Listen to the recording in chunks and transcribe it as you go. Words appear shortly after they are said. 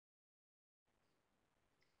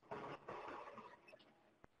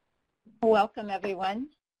Welcome, everyone.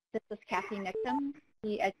 This is Kathy Nickham,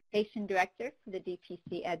 the Education Director for the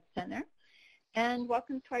DPC Ed Center. And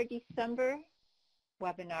welcome to our December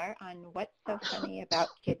webinar on what's so funny about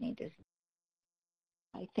kidney disease.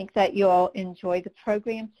 I think that you'll enjoy the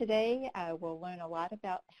program today. We'll learn a lot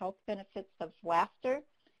about health benefits of laughter.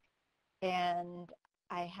 And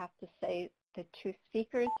I have to say the two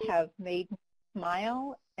speakers have made me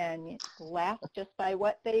smile and laugh just by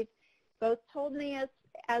what they've both told me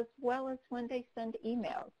as well as when they send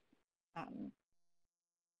emails.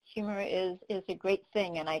 Humor is a great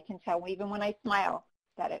thing, and I can tell even when I smile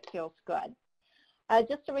that it feels good.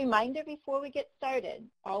 Just a reminder before we get started,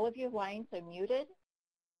 all of your lines are muted.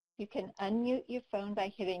 You can unmute your phone by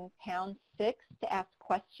hitting #6 to ask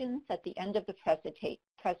questions at the end of the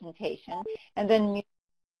presentation, and then mute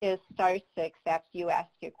is *6 after you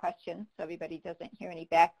ask your question so everybody doesn't hear any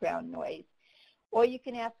background noise. Or you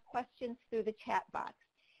can ask questions through the chat box.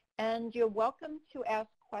 And you're welcome to ask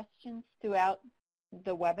questions throughout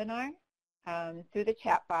the webinar through the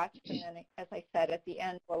chat box, and then, as I said, at the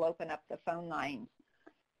end we'll open up the phone lines.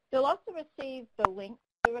 You'll also receive the link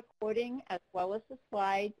to the recording as well as the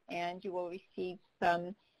slides, and you will receive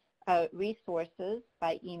some resources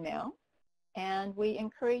by email. And we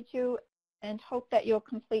encourage you and hope that you'll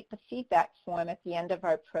complete the feedback form at the end of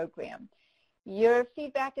our program. Your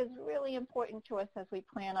feedback is really important to us as we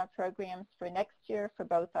plan our programs for next year for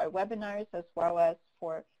both our webinars as well as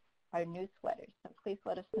for our newsletters. So please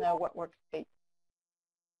let us know what works for you.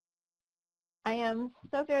 I am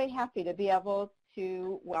so very happy to be able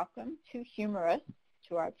to welcome two humorists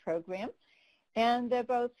to our program. And they're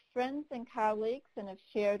both friends and colleagues and have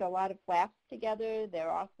shared a lot of laughs together.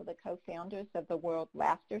 They're also the co-founders of the World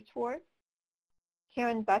Laughter Tour.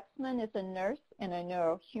 Karyn Buxman is a nurse and a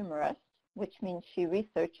neurohumorist, which means she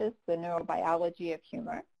researches the neurobiology of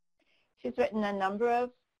humor. She's written a number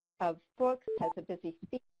of books, has a busy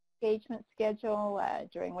speaking engagement schedule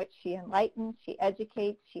during which she enlightens, she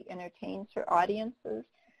educates, she entertains her audiences.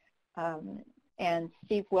 And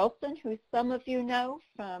Steve Wilson, who some of you know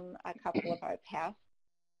from a couple of our past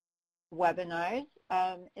webinars,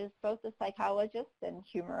 is both a psychologist and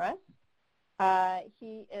humorist.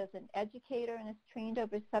 He is an educator and has trained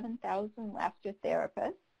over 7,000 laughter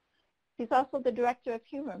therapists. He's also the director of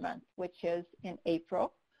Humor Month, which is in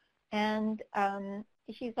April. And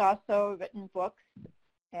he's also written books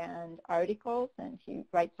and articles, and he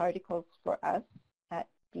writes articles for us at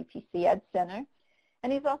DPC Ed Center.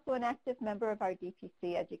 And he's also an active member of our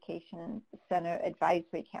DPC Education Center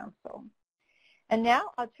Advisory Council. And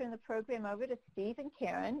now I'll turn the program over to Steve and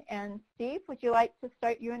Karyn. And Steve, would you like to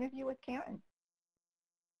start your interview with Karyn?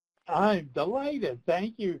 I'm delighted.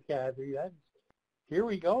 Thank you, Kathy. Here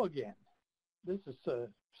we go again. This is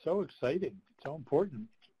so exciting, so important.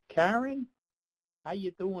 Karyn, how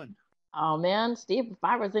you doing? Oh, man, Steve, if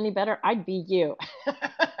I was any better, I'd be you.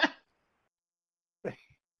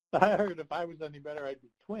 I heard if I was any better, I'd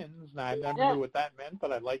be twins. And I never knew what that meant,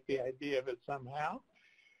 but I like the idea of it somehow.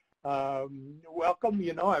 Welcome.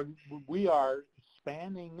 You know, we are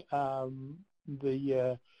spanning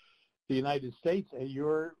the United States.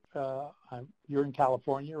 You're in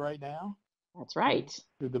California right now. That's right.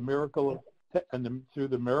 Through the miracle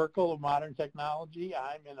of modern technology,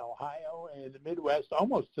 I'm in Ohio and the Midwest,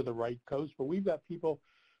 almost to the right coast, but we've got people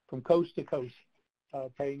from coast to coast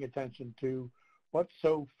paying attention to what's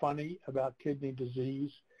so funny about kidney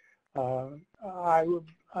disease. I'm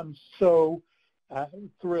so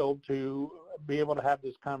thrilled to be able to have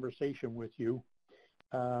this conversation with you.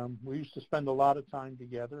 We used to spend a lot of time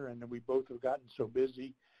together, and we both have gotten so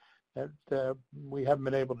busy that we haven't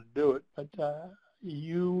been able to do it. But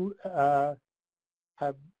you have,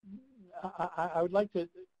 I would like you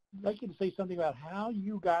to say something about how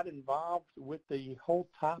you got involved with the whole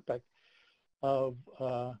topic of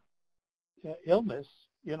illness,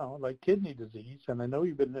 you know, like kidney disease. And I know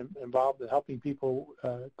you've been involved in helping people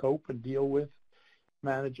cope and deal with,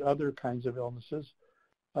 manage other kinds of illnesses,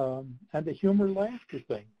 and the humor laughter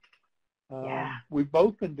thing. Yeah. We've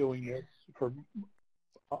both been doing this for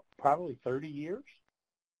probably 30 years.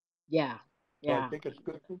 Yeah. So I think it's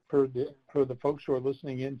good for the folks who are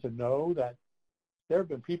listening in to know that there have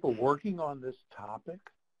been people working on this topic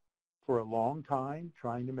for a long time,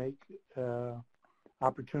 trying to make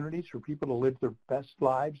opportunities for people to live their best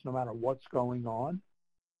lives no matter what's going on.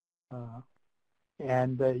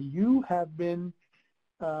 And you have been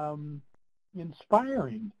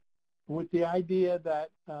inspiring with the idea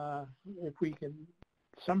that if we can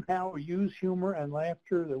somehow use humor and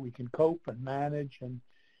laughter, that we can cope and manage and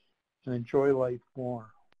enjoy life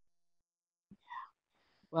more.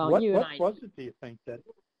 Well, what was it, do you think, that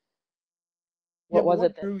Yeah, What but was it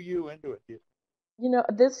what that, drew you into it?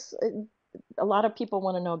 this, a lot of people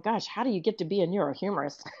want to know, gosh, how do you get to be a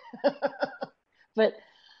neurohumorist? But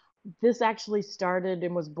this actually started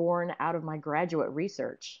and was born out of my graduate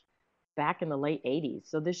research back in the late 80s.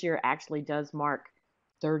 So this year actually does mark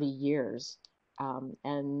 30 years,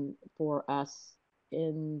 and for us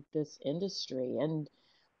in this industry. And,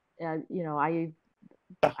 I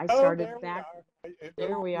Oh, started there we back, are.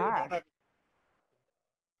 there we You are. don't have,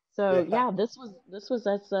 So yeah. yeah, this was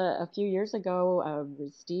us a few years ago.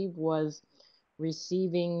 Steve was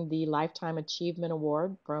receiving the Lifetime Achievement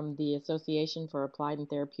Award from the Association for Applied and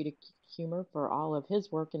Therapeutic Humor for all of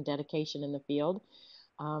his work and dedication in the field.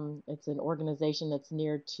 It's an organization that's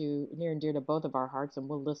near and dear to both of our hearts, and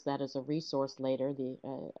we'll list that as a resource later. The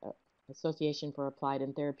Association for Applied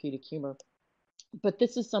and Therapeutic Humor. But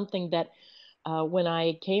this is something that when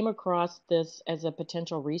I came across this as a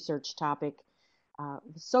potential research topic,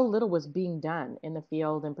 so little was being done in the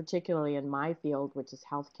field, and particularly in my field, which is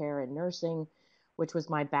healthcare and nursing, which was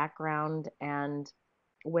my background. And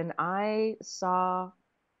when I saw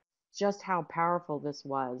just how powerful this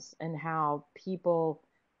was and how people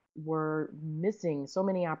were missing so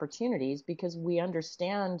many opportunities because we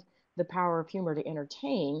understand the power of humor to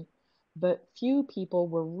entertain, but few people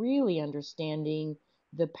were really understanding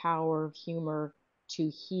the power of humor to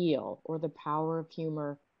heal or the power of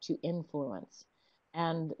humor to influence.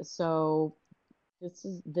 And so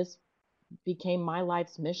this became my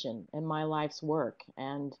life's mission and my life's work.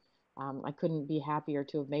 And I couldn't be happier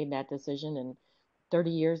to have made that decision. And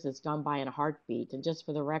 30 years has gone by in a heartbeat. And just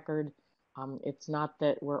for the record, it's not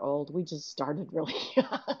that we're old. We just started really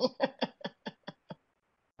young.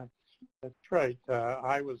 That's right.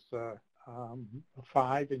 I was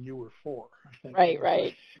 5 and you were 4, I think. Right,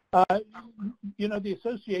 right. Uh, the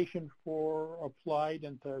Association for Applied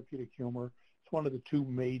and Therapeutic Humor is one of the 2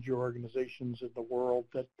 major organizations in the world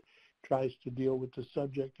that tries to deal with the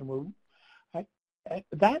subject. And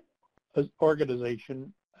that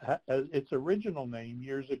organization, its original name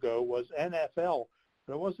years ago was NFL,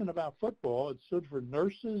 but it wasn't about football. It stood for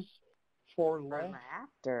Nurses for For Laughter.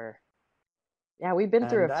 laughter. Yeah, we've been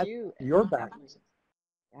through And a that's few your background. evolutions.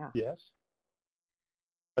 Yeah. Yes.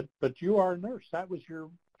 But you are a nurse. That was your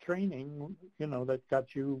training, that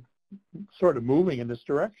got you sort of moving in this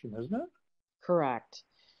direction, isn't it? Correct.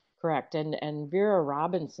 Correct. And Vera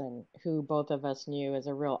Robinson, who both of us knew as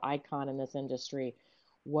a real icon in this industry,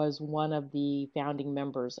 was one of the founding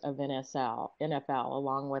members of NFL,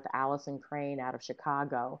 along with Allison Crane out of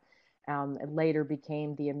Chicago. And later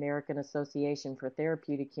became the American Association for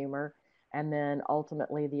Therapeutic Humor, and then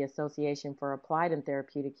ultimately the Association for Applied and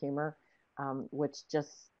Therapeutic Humor, which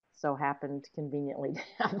just so happened conveniently to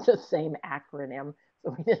have the same acronym,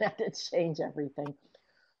 so we didn't have to change everything.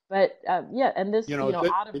 But yeah, and this,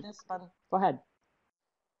 out of this fun, go ahead.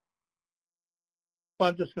 Well,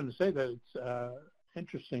 I'm just going to say that it's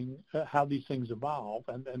interesting how these things evolve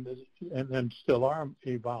and still are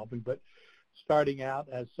evolving, but starting out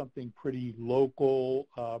as something pretty local,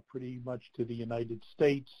 pretty much to the United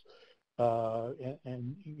States,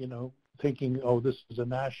 and thinking, oh, this is a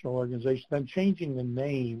national organization, then changing the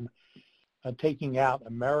name, taking out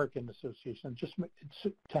American Association, just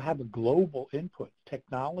to have a global input.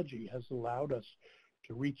 Technology has allowed us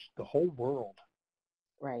to reach the whole world.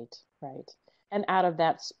 Right, right. And out of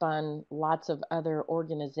that spun lots of other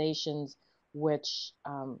organizations, which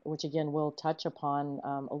again we'll touch upon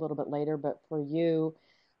a little bit later. But for you,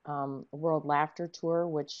 World Laughter Tour,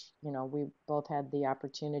 which we both had the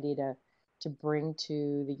opportunity to bring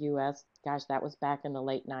to the U.S. Gosh, that was back in the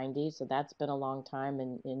late 90s, so that's been a long time,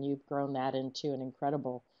 and you've grown that into an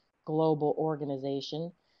incredible global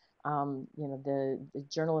organization. The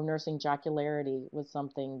Journal of Nursing Jocularity was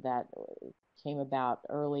something that came about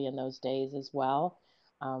early in those days as well,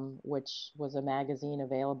 which was a magazine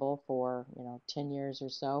available for 10 years or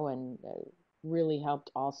so, and really helped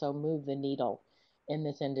also move the needle in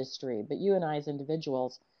this industry. But you and I as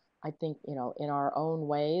individuals, I think, in our own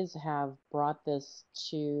ways have brought this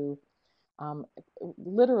to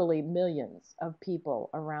literally millions of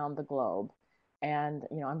people around the globe. And,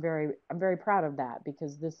 I'm very proud of that,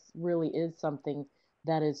 because this really is something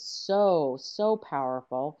that is so, so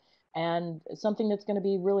powerful, and something that's going to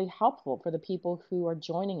be really helpful for the people who are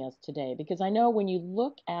joining us today. Because I know when you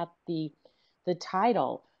look at the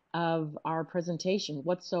title of our presentation,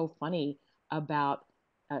 what's so funny about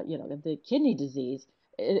the kidney disease,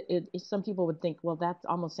 some people would think, well, that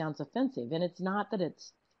almost sounds offensive. And it's not that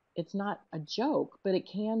it's not a joke, but it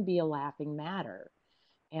can be a laughing matter.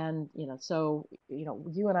 And so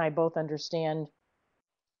you and I both understand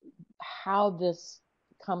how this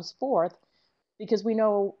comes forth, because we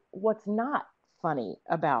know what's not funny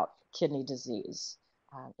about kidney disease.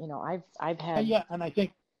 I've had. Yeah, and I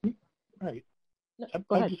think, right. No, I, go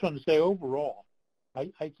I ahead. just want to say overall,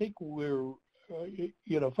 I think we're,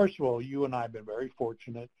 first of all, you and I have been very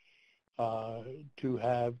fortunate to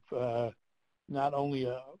have not only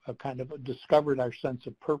a kind of discovered our sense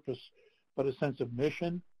of purpose, but a sense of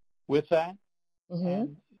mission with that, Mm-hmm.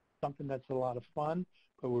 and something that's a lot of fun.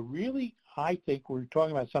 But we're really, I think we're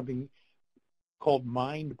talking about something called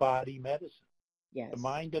mind-body medicine. The Yes.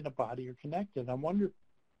 mind and the body are connected. I wonder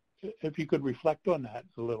if you could reflect on that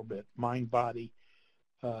a little bit, mind-body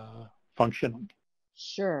functioning.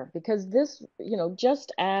 Sure. Because this,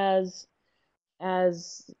 just as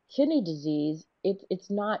kidney disease, it's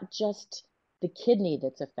not just the kidney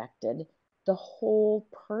that's affected. The whole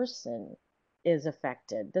person is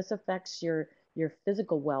affected. This affects your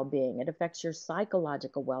physical well-being. It affects your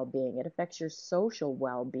psychological well-being. It affects your social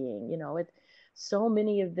well-being. So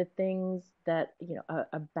many of the things that,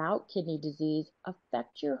 about kidney disease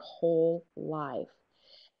affect your whole life.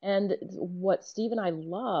 And what Steve and I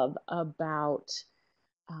love about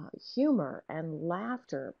humor and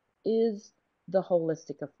laughter is the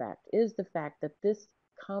holistic effect, is the fact that this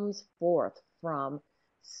comes forth from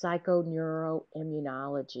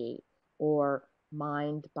psychoneuroimmunology or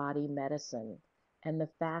mind body medicine, and the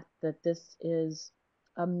fact that this is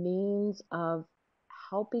a means of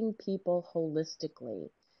helping people holistically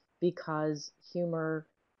because humor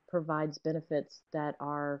provides benefits that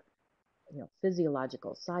are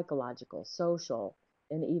physiological, psychological, social,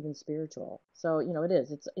 and even spiritual. So, it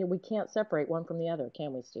is. We can't separate one from the other,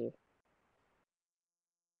 can we, Steve?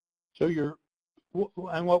 So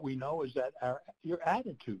and what we know is that your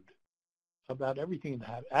attitude about everything,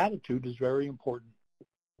 that attitude is very important.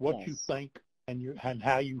 What you Yes. think and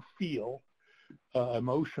how you feel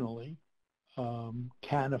emotionally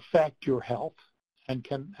can affect your health and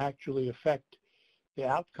can actually affect the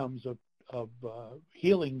outcomes of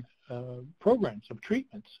healing programs, of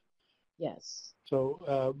treatments. Yes.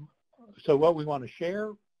 So what we want to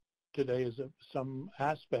share today is some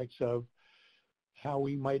aspects of how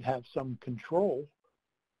we might have some control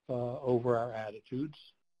over our attitudes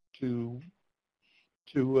to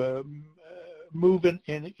move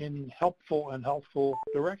in helpful and healthful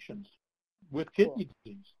directions with Cool. kidney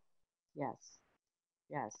disease. Yes.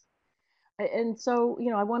 Yes. And so,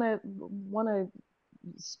 I want to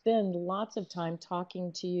spend lots of time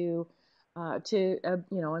talking to you,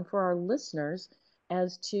 and for our listeners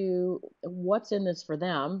as to what's in this for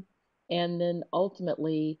them, and then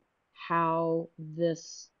ultimately how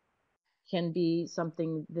this can be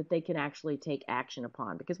something that they can actually take action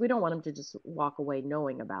upon, because we don't want them to just walk away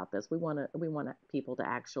knowing about this. We want people to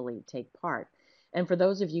actually take part. And for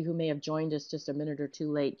those of you who may have joined us just a minute or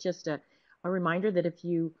two late, just a reminder that if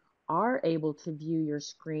you are able to view your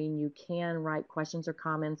screen, you can write questions or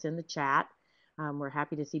comments in the chat. We're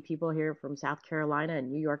happy to see people here from South Carolina and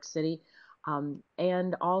New York City.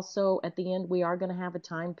 And also at the end, we are going to have a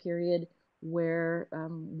time period where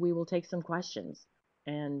we will take some questions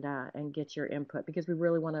and get your input, because we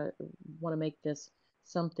really want to make this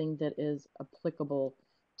something that is applicable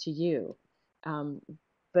to you. Um,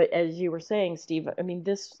 but as you were saying, Steve, I mean,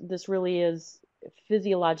 this really is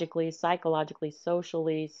physiologically, psychologically,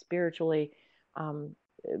 socially, spiritually, um,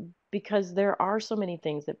 because there are so many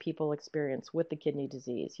things that people experience with the kidney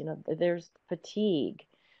disease. There's fatigue,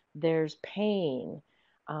 there's pain,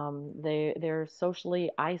 they're socially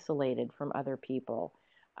isolated from other people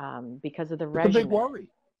because of the It's a big regimen. worry,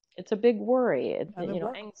 It's a big worry, and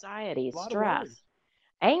a anxiety, lot of worries. stress,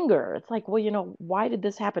 anger. It's like, well, why did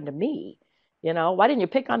this happen to me? Why didn't you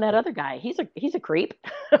pick on that other guy? He's a creep.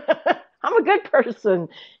 I'm a good person.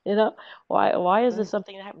 Why is this Right.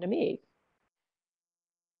 something that happened to me?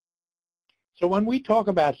 So when we talk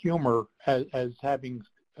about humor as having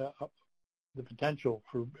the potential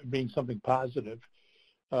for being something positive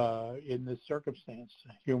in this circumstance,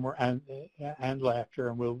 humor and laughter,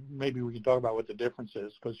 and maybe we can talk about what the difference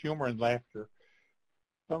is, because humor and laughter.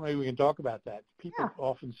 Well, maybe we can talk about that. Yeah, People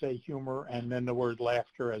often say humor and then the word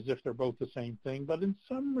laughter as if they're both the same thing, but in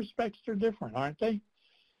some respects they're different, aren't they?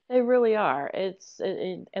 they really are.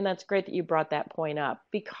 And that's great that you brought that point up,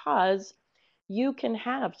 because you can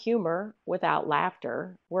have humor without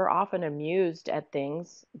laughter. We're often amused at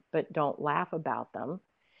things but don't laugh about them.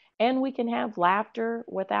 And we can have laughter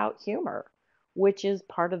without humor, which is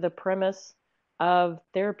part of the premise of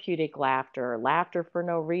therapeutic laughter, laughter for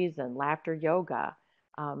no reason, laughter yoga.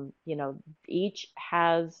 Each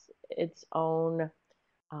has its own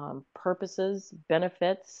purposes,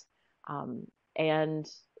 benefits,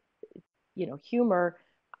 and humor.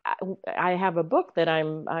 I have a book that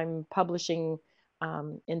I'm publishing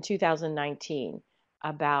in 2019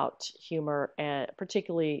 about humor,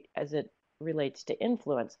 particularly as it relates to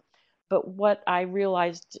influence. But what I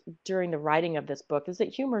realized during the writing of this book is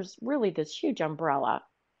that humor is really this huge umbrella,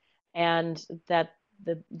 and that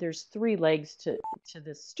there's three legs to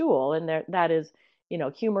this stool, and that is,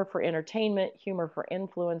 humor for entertainment, humor for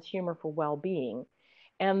influence, humor for well-being,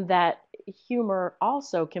 and that humor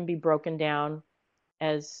also can be broken down,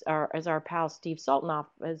 as our pal Steve Saltanoff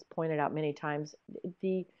has pointed out many times.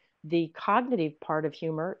 The cognitive part of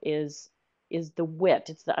humor is the wit.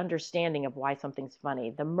 It's the understanding of why something's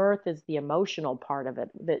funny. The mirth is the emotional part of it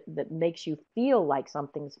that makes you feel like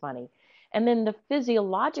something's funny. And then the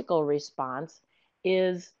physiological response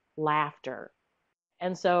is laughter.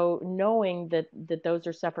 And so knowing that those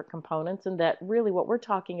are separate components, and that really what we're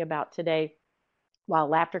talking about today, while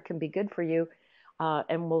laughter can be good for you,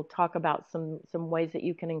 and we'll talk about some ways that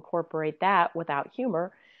you can incorporate that without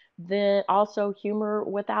humor, then also humor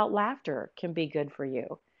without laughter can be good for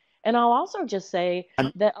you. And I'll also just say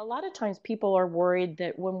that a lot of times people are worried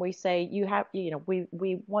that when we say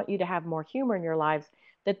we want you to have more humor in your lives,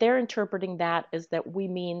 that they're interpreting that as that we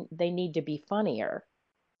mean they need to be funnier.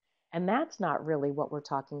 And that's not really what we're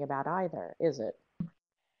talking about either, is it?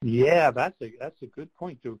 Yeah, that's a good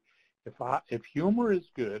point too. If humor is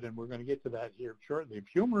good, and we're going to get to that here shortly, if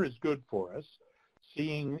humor is good for us,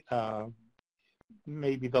 seeing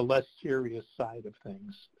maybe the less serious side of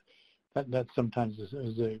things, that sometimes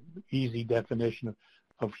is a easy definition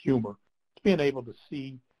of humor. Being able to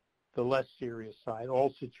see the less serious side.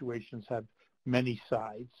 All situations have many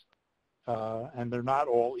sides, and they're not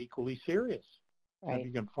all equally serious. Right. If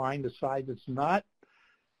you can find a side that's not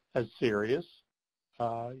as serious,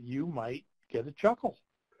 you might get a chuckle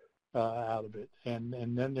out of it. And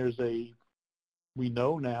then we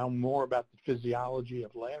know now more about the physiology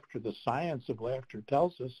of laughter. The science of laughter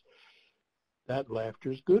tells us that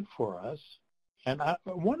laughter is good for us. And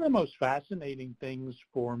one of the most fascinating things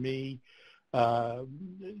for me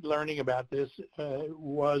learning about this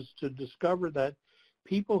was to discover that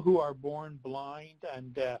people who are born blind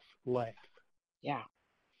and deaf laugh. Yeah.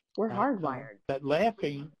 We're hardwired. That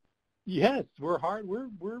laughing, yes,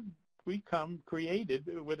 we come created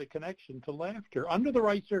with a connection to laughter under the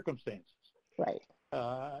right circumstances. Right.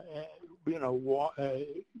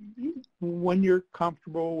 When you're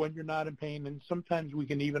comfortable, when you're not in pain, and sometimes we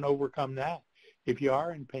can even overcome that if you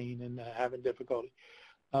are in pain and having difficulty.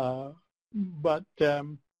 But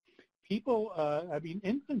people,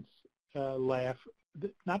 infants laugh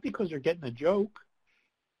not because they're getting a joke.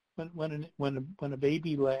 When a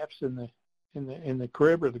baby laughs in the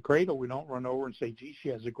crib or the cradle, we don't run over and say, "Gee, she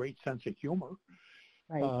has a great sense of humor."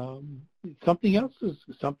 Right. Something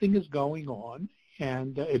is going on,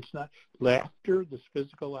 and it's not laughter, this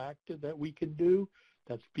physical act that we can do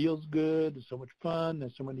that feels good, it's so much fun,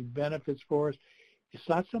 there's so many benefits for us. It's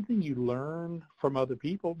not something you learn from other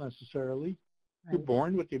people necessarily. Right. You're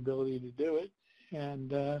born with the ability to do it,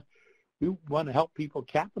 and we want to help people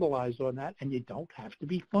capitalize on that. And you don't have to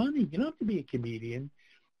be funny. You don't have to be a comedian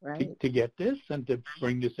to get this and to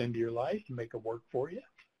bring this into your life and make it work for you.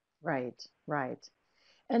 Right, right.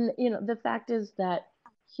 And, the fact is that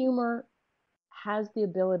humor has the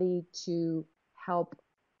ability to help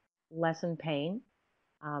lessen pain.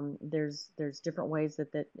 There's different ways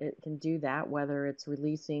that it can do that, whether it's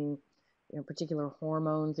releasing particular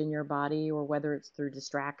hormones in your body or whether it's through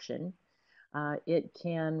distraction. It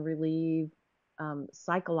can relieve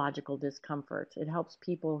psychological discomfort. It helps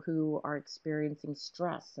people who are experiencing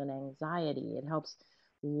stress and anxiety. It helps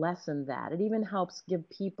lessen that. It even helps give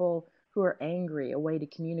people who are angry a way to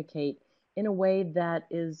communicate in a way that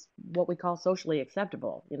is what we call socially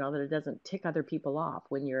acceptable, that it doesn't tick other people off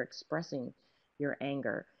when you're expressing your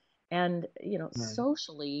anger. And, right.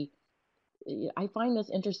 Socially, I find this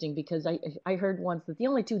interesting because I heard once that the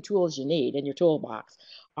only two tools you need in your toolbox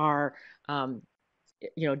are,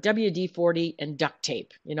 WD-40 and duct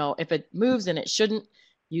tape. If it moves and it shouldn't,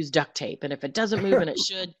 use duct tape. And if it doesn't move and it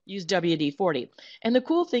should, use WD-40. And the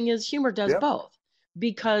cool thing is humor does both,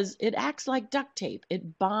 because it acts like duct tape.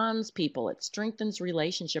 It bonds people. It strengthens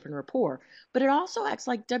relationship and rapport. But it also acts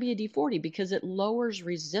like WD-40 because it lowers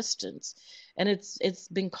resistance. And it's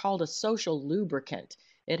been called a social lubricant.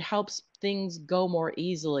 It helps things go more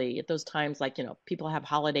easily at those times, like, people have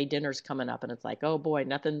holiday dinners coming up and it's like, oh boy,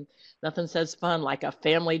 nothing says fun like a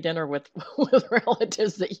family dinner with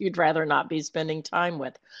relatives that you'd rather not be spending time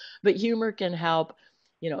with. But humor can help,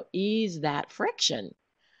 ease that friction.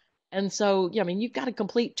 And so, you've got a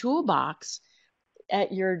complete toolbox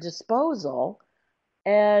at your disposal,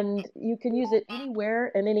 and you can use it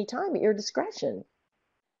anywhere and anytime at your discretion.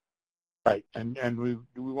 Right, and we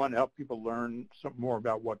want to help people learn some more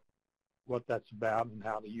about what that's about and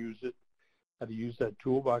how to use it, how to use that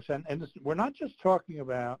toolbox. And we're not just talking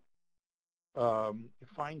about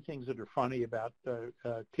find things that are funny about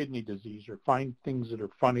kidney disease or find things that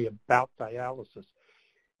are funny about dialysis.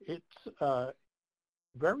 It's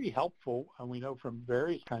very helpful, and we know from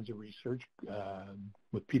various kinds of research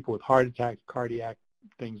with people with heart attacks, cardiac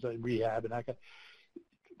things like rehab, and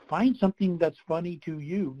find something that's funny to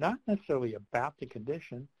you, not necessarily about the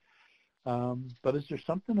condition, but is there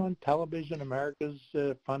something on television, America's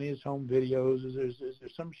Funniest Home Videos? Is there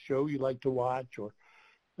some show you like to watch, or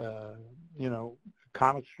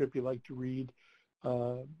comic strip you like to read,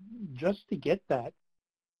 just to get that,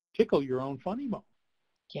 tickle your own funny bone?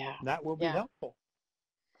 Yeah. And that will be helpful.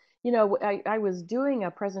 I was doing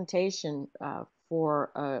a presentation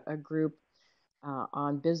for a group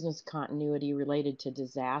on business continuity related to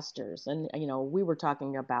disasters. And, we were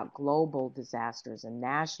talking about global disasters and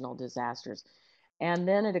national disasters. And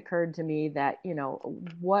then it occurred to me that,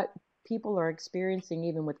 what people are experiencing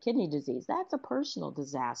even with kidney disease, that's a personal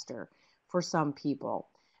disaster for some people.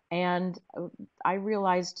 And I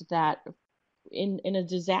realized that in a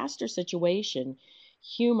disaster situation,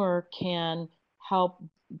 humor can help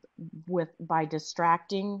by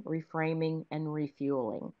distracting, reframing, and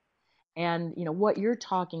refueling. And what you're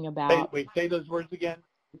talking about. Say those words again.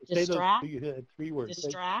 Distract, You had 3 words.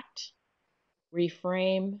 Distract,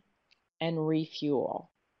 reframe, and refuel.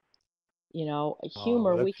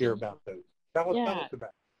 Humor. Let's hear about those. Tell us about it.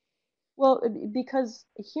 Well, because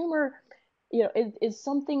humor, is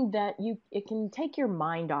something that it can take your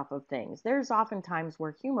mind off of things. There's often times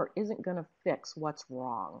where humor isn't going to fix what's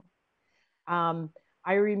wrong.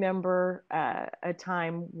 I remember a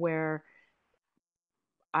time where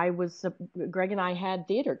Greg and I had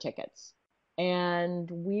theater tickets, and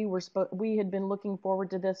we had been looking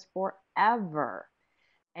forward to this forever.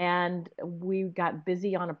 And we got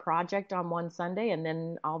busy on a project on one Sunday, and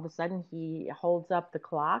then all of a sudden he holds up the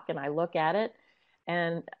clock, and I look at it,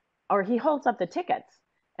 or he holds up the tickets,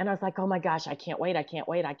 and I was like, oh my gosh, I can't wait,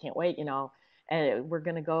 and we're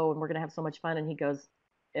going to go and we're going to have so much fun. And he goes,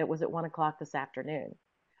 it was at 1:00 this afternoon.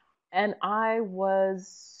 And I was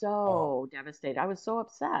so devastated. I was so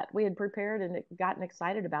upset. We had prepared and gotten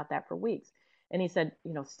excited about that for weeks. And he said,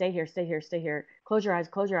 stay here, stay here, stay here. Close your eyes,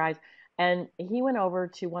 close your eyes. And he went over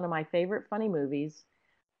to one of my favorite funny movies,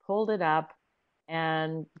 pulled it up,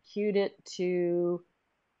 and cued it to,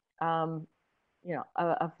 a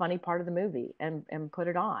funny part of the movie and put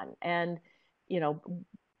it on. And,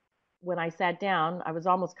 when I sat down, I was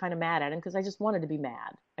almost kind of mad at him because I just wanted to be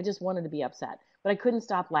mad. I just wanted to be upset, but I couldn't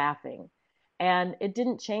stop laughing. And it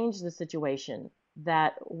didn't change the situation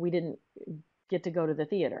that we didn't get to go to the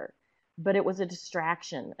theater, but it was a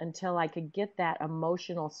distraction until I could get that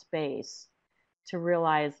emotional space to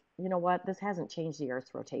realize, what, this hasn't changed the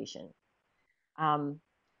Earth's rotation.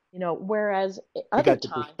 Whereas other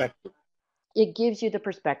times, it gives you the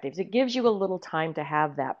perspectives. It gives you a little time to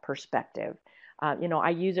have that perspective. I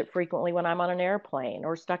use it frequently when I'm on an airplane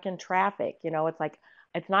or stuck in traffic. It's like,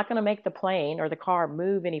 it's not going to make the plane or the car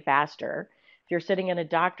move any faster. If you're sitting in a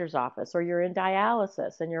doctor's office or you're in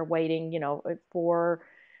dialysis and you're waiting, for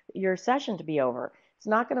your session to be over, it's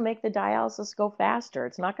not going to make the dialysis go faster.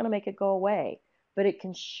 It's not going to make it go away, but it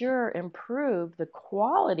can sure improve the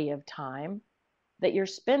quality of time that you're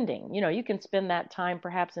spending. You can spend that time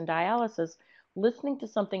perhaps in dialysis listening to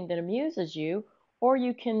something that amuses you, or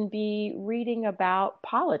you can be reading about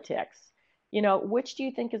politics. Which do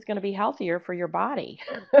you think is going to be healthier for your body?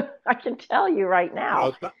 I can tell you right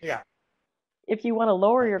now. If you want to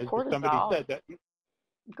lower your cortisol. Somebody said that.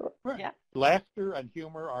 Right. Yeah. Laughter and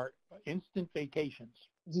humor are instant vacations.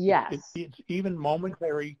 Yes. It's even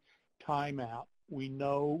momentary time out. We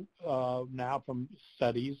know now from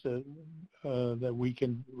studies that we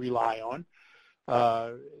can rely on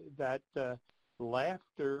that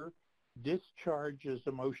laughter discharges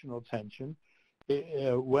emotional tension.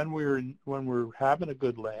 When we're having a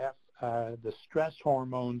good laugh, the stress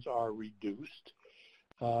hormones are reduced.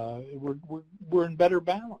 We're in better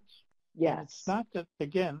balance. Yes. And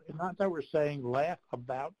it's not that we're saying laugh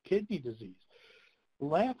about kidney disease.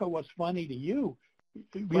 Laugh at what's funny to you.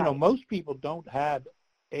 Most people don't have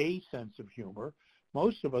a sense of humor.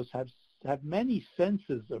 Most of us have many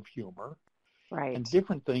senses of humor. Right. And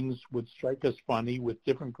different things would strike us funny with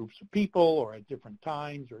different groups of people or at different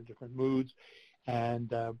times or different moods.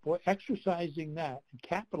 And exercising that and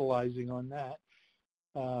capitalizing on that,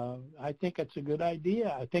 I think it's a good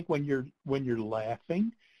idea. I think when you're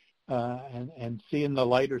laughing and seeing the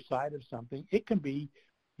lighter side of something, it can be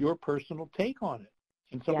your personal take on it.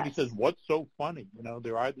 and somebody says, Yes. "What's so funny?"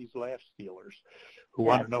 There are these laugh stealers who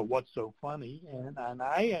want Yes. to know what's so funny, and I'm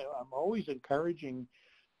always encouraging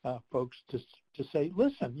folks to say,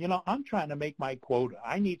 listen, I'm trying to make my quota.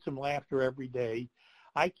 I need some laughter every day.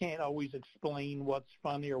 I can't always explain what's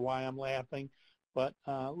funny or why I'm laughing, but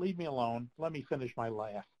leave me alone. Let me finish my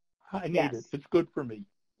laugh. I need it. Yes. It's good for me.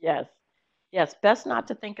 Yes. Yes. Best not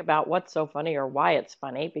to think about what's so funny or why it's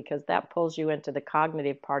funny, because that pulls you into the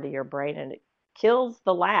cognitive part of your brain and it kills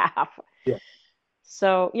the laugh. Yeah,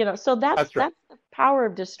 So, so that's that's right. the power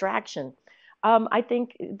of distraction. I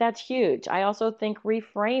think that's huge. I also think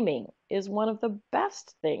reframing is one of the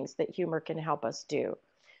best things that humor can help us do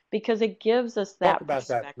because it gives us Talk that about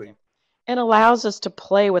that, perspective please. and allows us to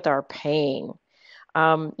play with our pain.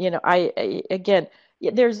 Again,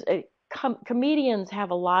 there's comedians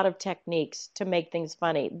have a lot of techniques to make things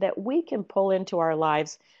funny that we can pull into our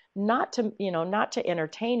lives, not to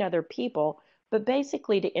entertain other people, but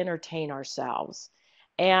basically to entertain ourselves.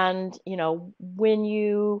 And when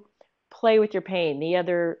you play with your pain, the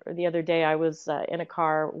other day I was in a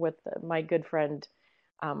car with my good friend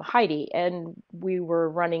Heidi, and we were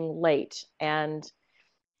running late, and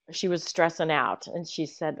she was stressing out, and she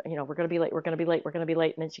said, we're going to be late, we're going to be late, we're going to be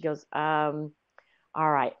late. And then she goes, all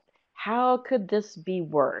right, how could this be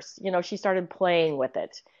worse? She started playing with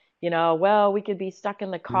it. Well, we could be stuck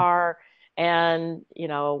in the Mhm. car, and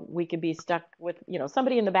we could be stuck with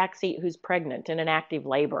somebody in the back seat who's pregnant and in active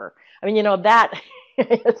labor. I mean, that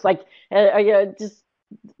it's like, just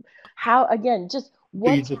how, again, just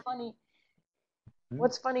You just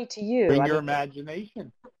what's funny to you. bring I your mean,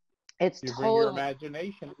 imagination. it's You bring your totally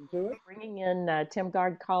imagination into it. bringing in, Tim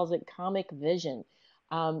Gard calls it comic vision.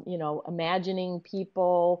 Imagining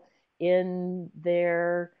people in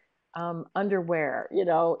their underwear,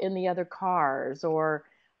 in the other cars, or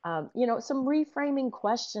some reframing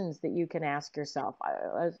questions that you can ask yourself.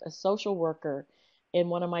 A social worker in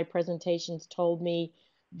one of my presentations told me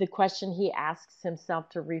the question he asks himself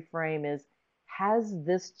to reframe is, has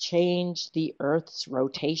this changed the Earth's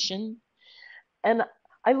rotation? And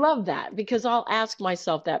I love that because I'll ask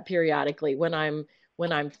myself that periodically when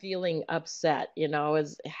I'm feeling upset,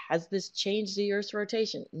 has this changed the Earth's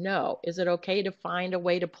rotation? No. Is it okay to find a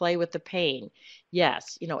way to play with the pain?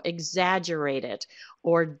 Yes. Exaggerate it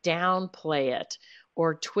or downplay it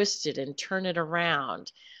or twist it and turn it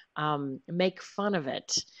around. Make fun of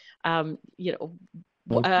it. Um, you know,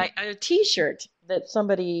 a T-shirt that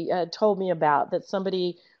somebody told me about that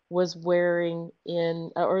somebody was wearing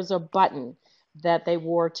or was a button that they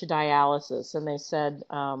wore to dialysis, and they said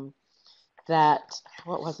that,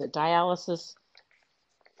 what was it, di,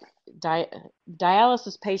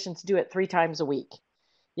 dialysis patients do it 3 times a week,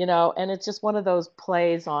 and it's just one of those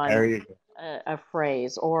plays on There you go. a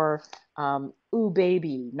phrase, or ooh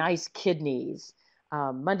baby, nice kidneys,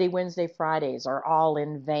 Monday, Wednesday, Fridays are all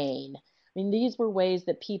in vain. I mean, these were ways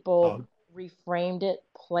that people Um, reframed it,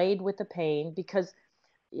 played with the pain, because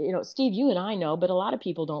Steve, you and I know, but a lot of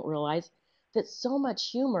people don't realize that so much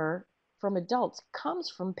humor from adults comes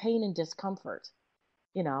from pain and discomfort.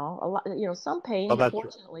 A lot, some well, pain that's true.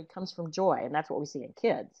 fortunately comes from joy, and that's what we see in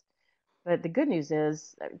kids. But the good news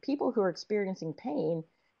is, people who are experiencing pain,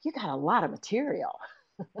 you got a lot of material.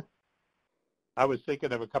 I was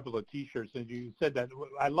thinking of a couple of T-shirts, and you said that.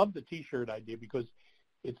 I love the T-shirt idea because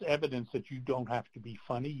it's evidence that you don't have to be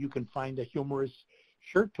funny. You can find a humorous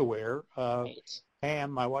shirt to wear. Right.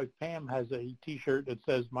 Pam, my wife Pam, has a T-shirt that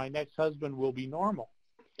says, "My next husband will be normal."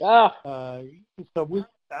 Oh, Uh,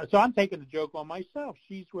 so I'm taking the joke on myself.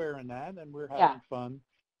 She's wearing that, and we're yeah. having fun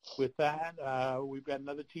with that. We've got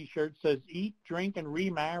another T-shirt that says, "Eat, drink, and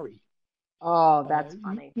remarry." Oh, that's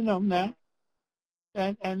funny. Now,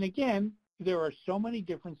 and again, there are so many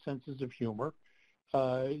different senses of humor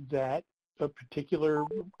that a particular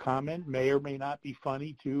comment may or may not be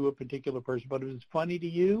funny to a particular person, but if it's funny to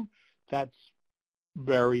you, that's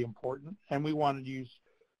very important. And we want to use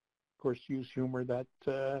humor that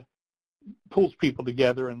pulls people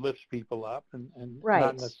together and lifts people up, and not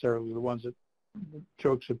Right. necessarily the ones that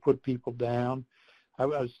jokes that put people down. I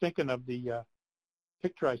was thinking of the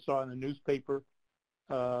picture I saw in the newspaper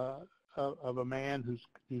uh, of a man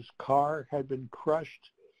whose car had been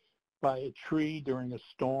crushed by a tree during a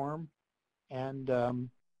storm, and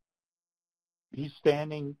he's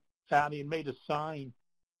standing out. He made a sign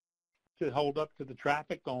to hold up to the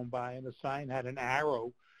traffic going by, and the sign had an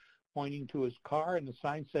arrow pointing to his car, and the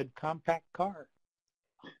sign said "compact car."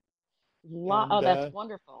 Oh, And that's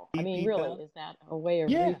wonderful. I mean, he really, found, is that a way of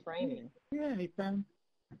yeah, reframing? yeah, he found.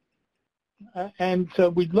 And so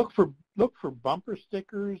we look for look for bumper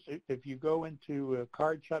stickers. If you go into a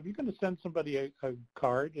card shop, you're going to send somebody a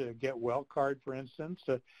card, a get well card, for instance.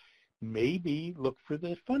 Maybe look for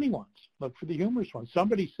the funny ones. Look for the humorous ones.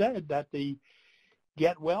 Somebody said that the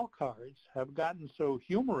get well cards have gotten so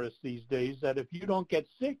humorous these days that if you don't get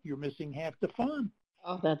sick, you're missing half the fun.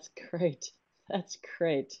 Oh, that's great. That's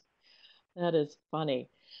great. That is funny.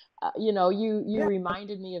 You Yeah.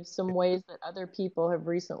 reminded me of some ways that other people have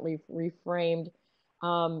recently reframed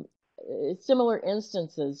um, similar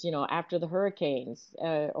instances, after the hurricanes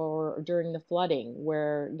or during the flooding,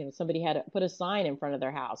 where, somebody had to put a sign in front of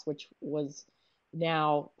their house, which was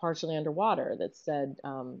now partially underwater, that said,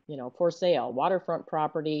 for sale, waterfront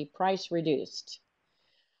property, price reduced.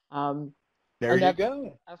 Um, There you Another,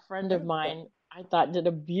 go. a friend of Yeah. mine, I thought, did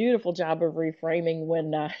a beautiful job of reframing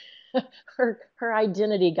when her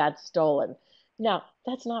identity got stolen. Now,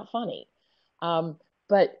 that's not funny.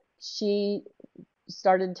 But she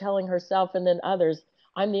started telling herself and then others,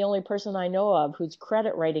 I'm the only person I know of whose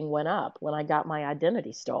credit rating went up when I got my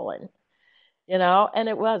identity stolen. And Oh,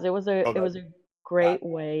 it was a that, great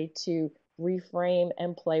way to reframe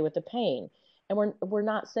and play with the pain. And we're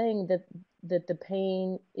not saying that the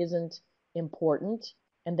pain isn't important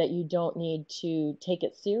and that you don't need to take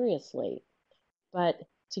it seriously, but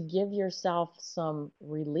to give yourself some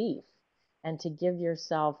relief and to give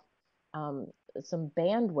yourself um, some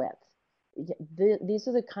bandwidth. These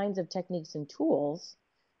are the kinds of techniques and tools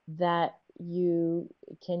that you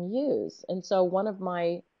can use. And so, one of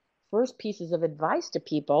my first pieces of advice to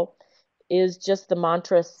people is just the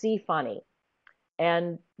mantra, see funny.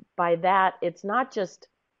 And by that, it's not just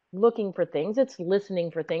looking for things, it's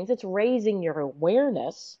listening for things, it's raising your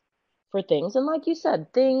awareness for things. And like you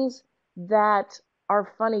said, things that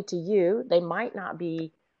are funny to you, they might not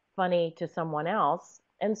be funny to someone else.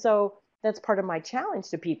 And so that's part of my challenge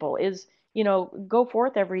to people is, go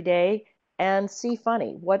forth every day and see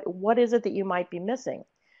funny. What is it that you might be missing?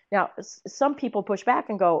 Now, some people push back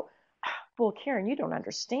and go, well, Karyn, you don't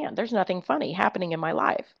understand. There's nothing funny happening in my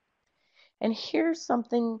life. And here's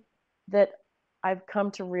something that I've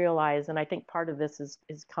come to realize, and I think part of this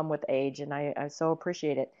is come with age, and I so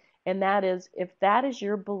appreciate it. And that is, if that is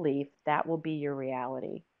your belief, that will be your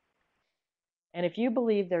reality. And if you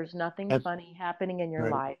believe there's nothing that's funny happening in your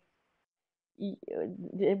right. life,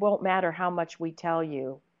 it won't matter how much we tell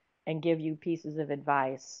you and give you pieces of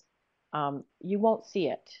advice. You won't see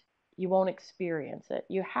it. You won't experience it.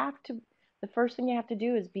 The first thing you have to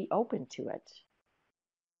do is be open to it.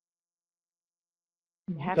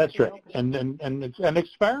 You have to That's be right. open. And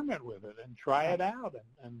experiment with it and try it Right. out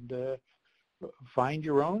and find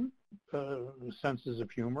your own senses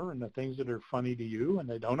of humor and the things that are funny to you, and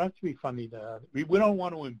they don't have to be funny to others. We don't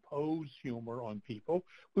want to impose humor on people.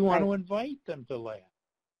 We want Right. to invite them to laugh.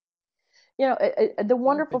 The I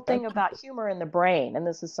wonderful think thing that's about humor in the brain, and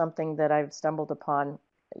this is something that I've stumbled upon,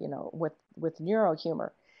 with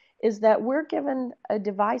neurohumor, is that we're given a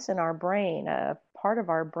device in our brain, a part of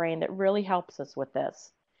our brain that really helps us with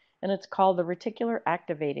this. And it's called the reticular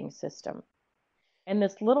activating system. And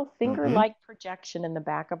this little mm-hmm. finger-like projection in the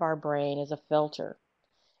back of our brain is a filter.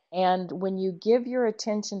 And when you give your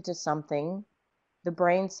attention to something, the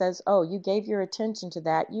brain says, oh, you gave your attention to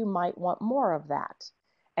that, you might want more of that.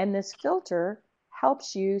 And this filter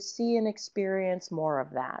helps you see and experience more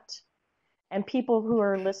of that. And people who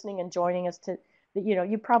are listening and joining us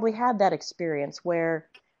you probably had that experience where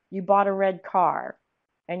you bought a red car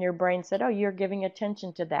and your brain said, oh, you're giving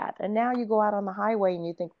attention to that. And now you go out on the highway and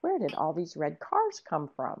you think, where did all these red cars come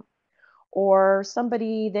from? Or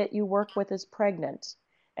somebody that you work with is pregnant.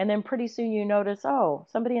 And then pretty soon you notice, oh,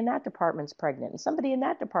 somebody in that department's pregnant, and somebody in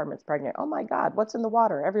that department's pregnant. Oh my God, what's in the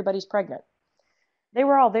water? Everybody's pregnant. They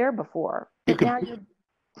were all there before, You but can now your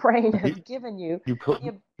brain has you, given you you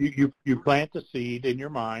the you plant the seed in your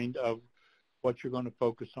mind of what you're going to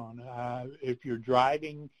focus on. If you're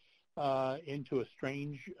driving into a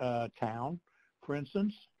strange town, for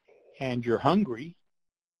instance, and you're hungry,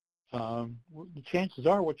 the chances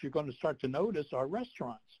are what you're going to start to notice are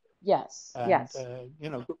restaurants yes, and yes,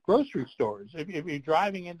 grocery stores. If you're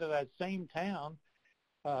driving into that same town,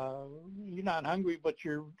 you're not hungry, but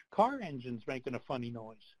your car engine's making a funny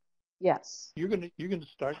noise. yes, You're gonna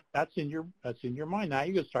start. That's in your mind. Now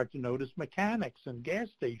you're gonna start to notice mechanics and gas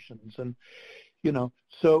stations, and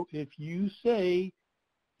So if you say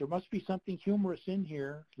there must be something humorous in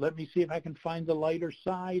here, let me see if I can find the lighter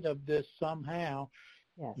side of this somehow.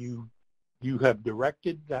 yes, You have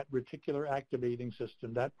directed that reticular activating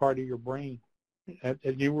system, that part of your brain, and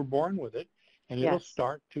you were born with it, and it'll yes,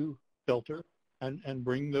 start to filter and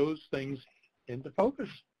bring those things into focus.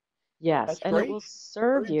 yes. That's And it great. will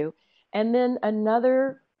serve you. And then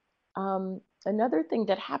another Another thing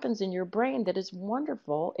that happens in your brain that is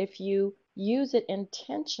wonderful if you use it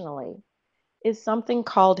intentionally is something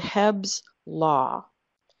called Hebb's Law.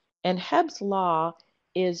 And Hebb's Law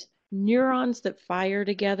is neurons that fire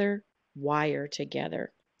together wire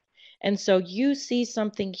together. And so you see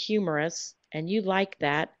something humorous and you like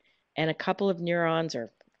that, and a couple of neurons,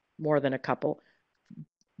 or more than a couple,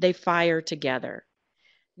 they fire together.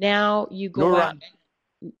 Now you go out,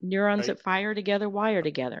 Neuron, neurons right? that fire together wire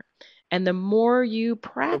together. And the more you The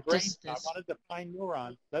brain. practice I this, want to define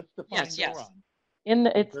neuron. Let's define yes, yes. neuron. In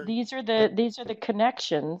the, it's Very, these are the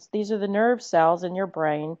connections, these are the nerve cells in your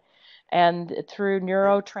brain, and through right.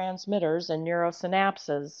 neurotransmitters and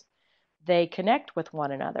neurosynapses, they connect with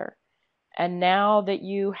one another. And now that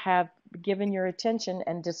you have given your attention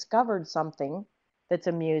and discovered something that's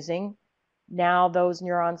amusing, now those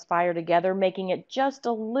neurons fire together, making it just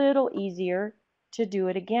a little easier to do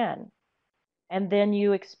it again. And then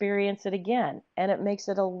you experience it again, and it makes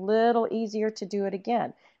it a little easier to do it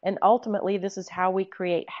again. And ultimately, this is how we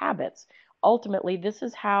create habits. Ultimately, this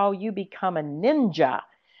is how you become a ninja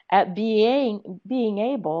at being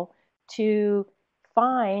able to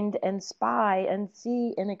find and spy and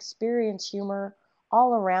see and experience humor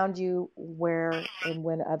all around you where and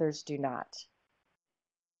when others do not.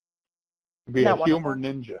 Isn't Be a that humor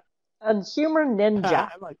wonderful? ninja. A humor ninja.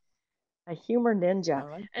 I like. A humor I ninja.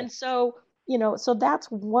 like that. And so, so that's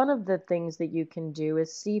one of the things that you can do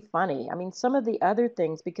is see funny. I mean, some of the other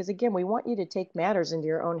things, because again, we want you to take matters into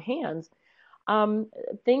your own hands. Um,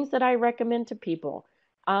 Things that I recommend to people,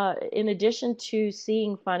 in addition to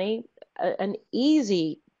seeing funny, an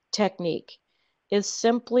easy technique is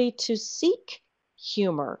simply to seek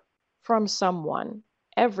humor from someone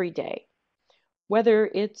every day, whether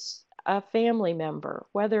it's a family member,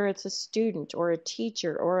 whether it's a student or a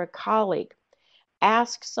teacher or a colleague.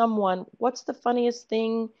 Ask someone, what's the funniest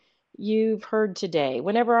thing you've heard today?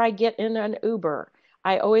 Whenever I get in an Uber,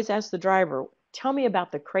 I always ask the driver, tell me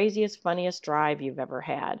about the craziest, funniest drive you've ever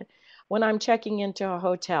had. When I'm checking into a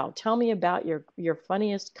hotel, tell me about your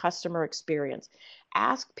funniest customer experience.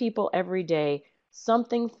 Ask people every day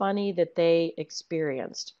something funny that they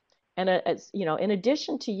experienced. And, in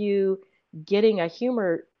addition to you getting a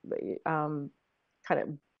humor kind of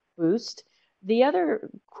boost, the other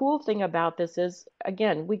cool thing about this is,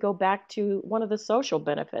 again, we go back to one of the social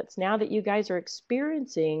benefits. Now that you guys are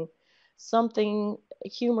experiencing something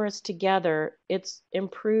humorous together, it's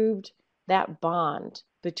improved that bond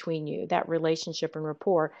between you, that relationship and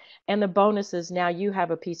rapport. And the bonus is now you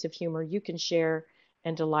have a piece of humor you can share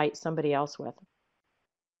and delight somebody else with.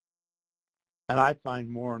 And I find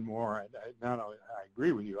more and more. Not only I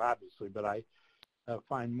agree with you, obviously, but I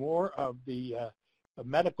find more of the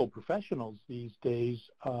medical professionals these days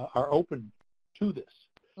are open to this.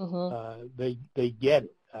 Mm-hmm. They get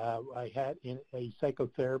it. I had a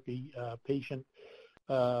psychotherapy patient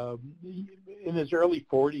in his early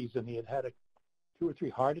 40s, and he had 2 or 3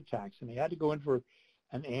 heart attacks, and he had to go in for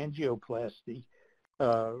an angioplasty,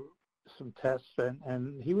 some tests,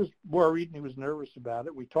 and he was worried and he was nervous about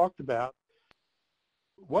it. We talked about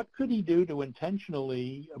what could he do to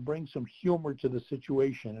intentionally bring some humor to the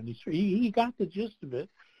situation, and he got the gist of it.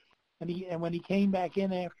 And when he came back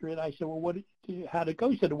in after it, I said, well, how'd it go?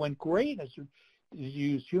 He said, it went great. I said, did you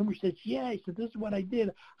use humor? He said, yeah. He said, this is what I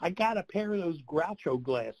did. I got a pair of those Groucho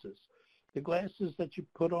glasses, the glasses that you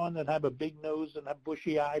put on that have a big nose and have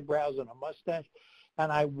bushy eyebrows and a mustache,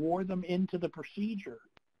 and I wore them into the procedure.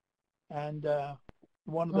 And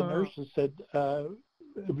one of the nurses said,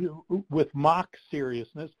 with mock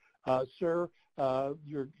seriousness, sir,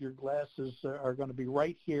 your glasses are going to be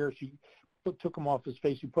right here. She took them off his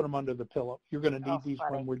face. You put them under the pillow. You're going to need these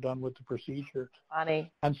when we're done with the procedure.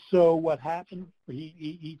 Funny. And so what happened,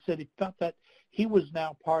 he said he felt that he was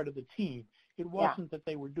now part of the team. It wasn't that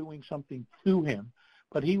they were doing something to him,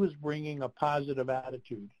 but he was bringing a positive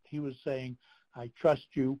attitude. He was saying, I trust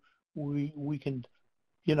you. We can,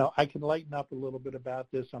 I can lighten up a little bit about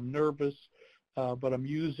this. I'm nervous, but I'm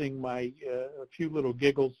using my a few little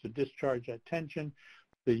giggles to discharge that tension.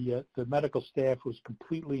 The medical staff was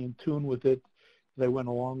completely in tune with it. They went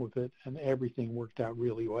along with it, and everything worked out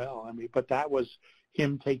really well. I mean, but that was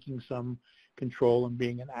him taking some control and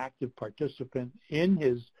being an active participant in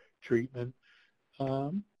his treatment,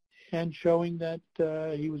 and showing that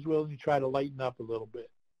he was willing to try to lighten up a little bit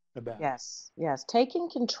about it. Yes, taking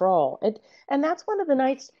control. And that's one of the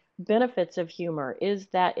nice benefits of humor is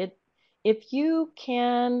that if you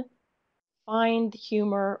can find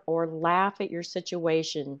humor or laugh at your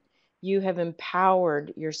situation, you have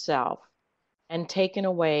empowered yourself and taken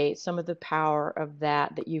away some of the power of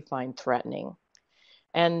that you find threatening.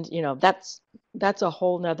 And that's a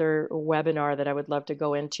whole nother webinar that I would love to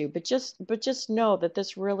go into. But just know that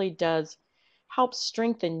this really does help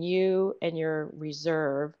strengthen you and your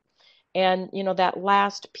reserve. And that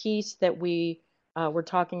last piece that we were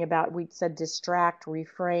talking about, we said distract,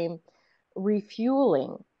 reframe,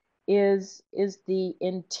 refueling is the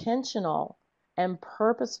intentional and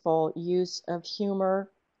purposeful use of humor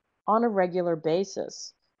on a regular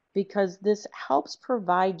basis, because this helps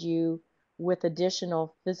provide you with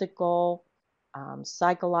additional physical,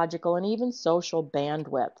 psychological, and even social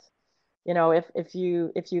bandwidth. If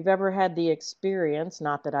you've ever had the experience,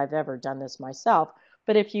 not that I've ever done this myself,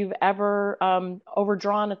 but if you've ever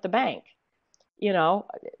overdrawn at the bank, you know,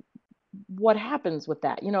 what happens with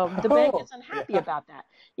that? The bank Oh, isn't happy yeah. about that.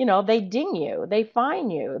 They ding you, they fine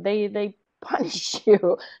you, they punish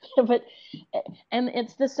you. But and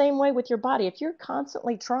it's the same way with your body. If you're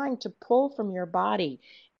constantly trying to pull from your body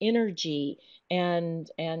energy and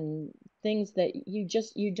things that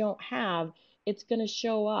you don't have, it's going to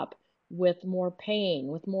show up with more pain,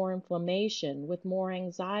 with more inflammation, with more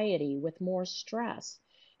anxiety, with more stress.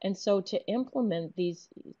 And so to implement these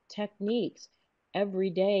techniques every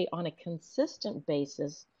day on a consistent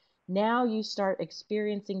basis, now you start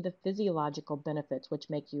experiencing the physiological benefits which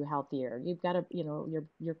make you healthier. You've got to,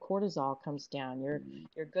 your cortisol comes down,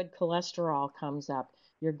 your good cholesterol comes up,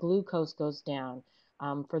 your glucose goes down.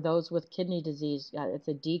 For those with kidney disease, it's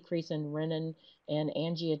a decrease in renin and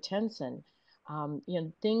angiotensin.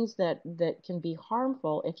 Things that can be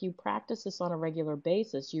harmful. If you practice this on a regular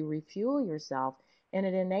basis, you refuel yourself, and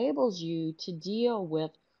it enables you to deal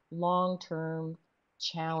with long-term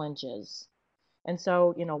challenges. And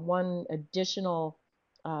so, one additional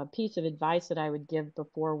piece of advice that I would give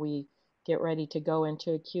before we get ready to go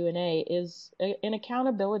into a Q&A is an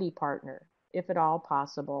accountability partner, if at all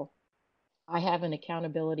possible. I have an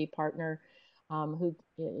accountability partner who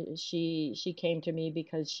she came to me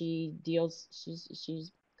because she's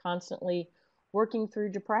constantly working through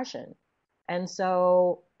depression. And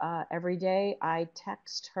so every day I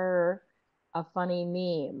text her a funny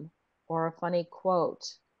meme or a funny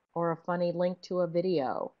quote or a funny link to a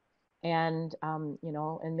video. And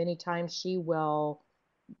and many times she will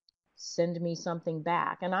send me something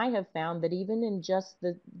back. And I have found that even in just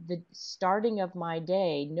the starting of my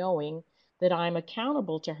day, knowing that I'm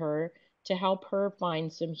accountable to her to help her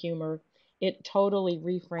find some humor, it totally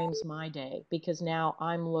reframes my day, because now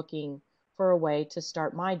I'm looking for a way to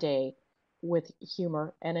start my day with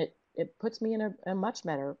humor, and it puts me in a much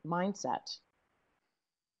better mindset.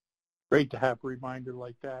 Great to have a reminder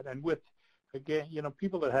like that. And with, again,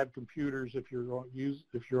 people that have computers, if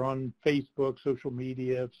you're on Facebook, social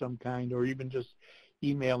media of some kind, or even just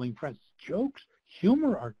emailing friends, jokes,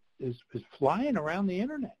 is flying around the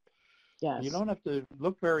internet. You Yes. don't have to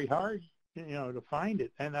look very hard, to find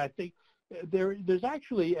it. And I think there's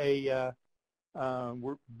actually a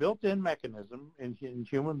built-in mechanism in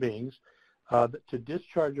human beings to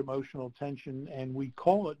discharge emotional tension, and we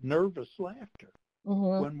call it nervous laughter.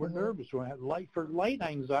 Mhm. When we're Mhm. nervous, for light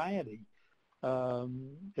anxiety,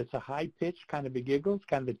 it's a high-pitched kind of a giggle. It's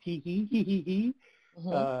kind of a tee-hee-hee-hee-hee.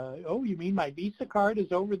 Mhm. Oh, you mean my Visa card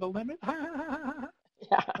is over the limit?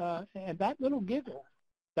 Yeah. And that little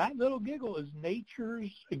giggle is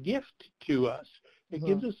nature's gift to us. It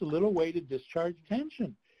gives Mhm. us a little way to discharge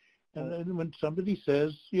tension. And Right. then when somebody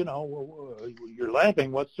says, well, you're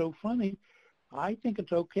laughing, what's so funny? I think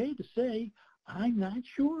it's okay to say, I'm not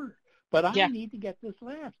sure, but I Yeah. need to get this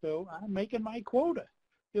laugh, so I'm making my quota.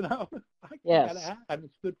 I got to Yes. have, and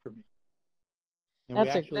it's good for me. And we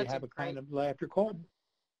actually That's a have a kind great of laughter called,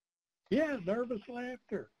 nervous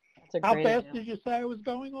laughter. that's a How great fast example. did you say I was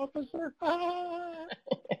going, officer?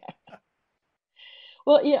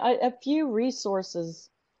 Well, yeah, a few resources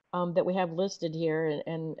that we have listed here,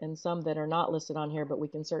 and some that are not listed on here, but we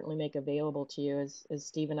can certainly make available to you, as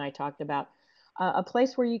Steve and I talked about. A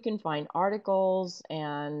place where you can find articles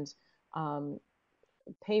and um,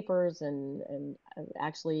 papers and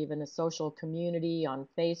actually even a social community on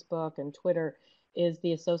Facebook and Twitter is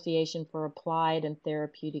the Association for Applied and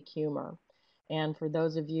Therapeutic Humor. And for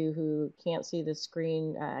those of you who can't see the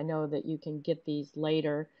screen, I know that you can get these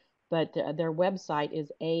later, but their website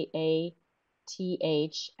is AATH,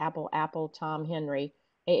 Apple, Tom Henry,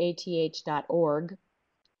 AATH.org.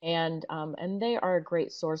 And they are a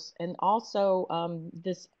great source. And also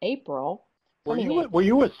this April, Were coming you a, April. were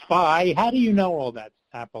you a spy? How do you know all that?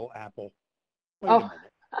 Apple. Wait a Oh,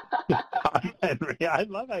 minute. Tom Henry, I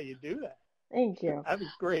love how you do that. thank you. That was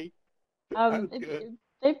great. That Um, was it, good.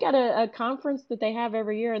 they've got a conference that they have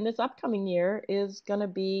every year, and this upcoming year is going to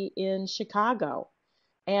be in Chicago.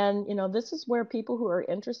 And, this is where people who are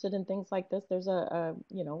interested in things like this, there's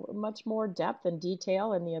much more depth and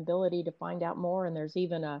detail and the ability to find out more. And there's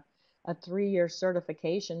even a 3-year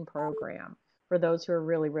certification program for those who are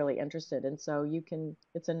really, really interested. And so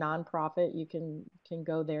it's a nonprofit. You can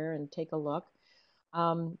go there and take a look.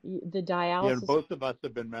 The Yeah, dialysis. both of us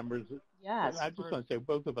have been members. Yes. I just want to say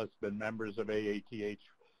both of us have been members of AATH,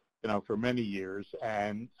 for many years,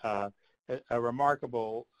 and a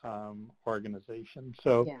remarkable organization.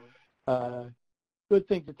 So, good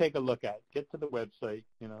thing to take a look at. Get to the website,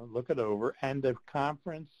 look it over, and the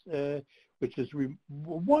conference, which is a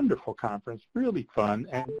wonderful conference, really fun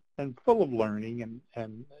and full of learning,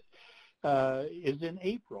 and is in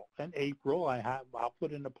April. In April, I'll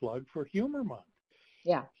put in a plug for Humor Month.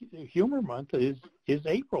 Yeah. Humor Month is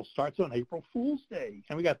April, starts on April Fool's Day,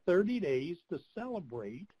 and we got 30 days to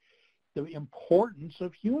celebrate the importance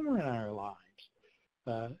of humor in our lives.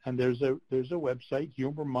 And there's a website,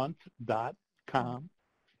 humormonth.com.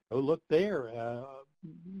 Go look there.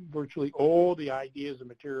 Virtually all the ideas and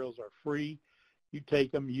materials are free. You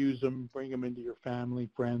take them, use them, bring them into your family,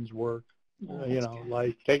 friends, work.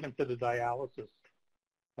 Like take them to the dialysis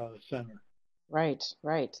center. Right.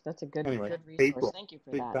 That's a good resource. April, Thank you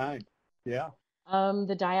for big that. time. Yeah.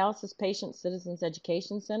 The Dialysis Patient Citizens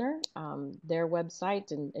Education Center, their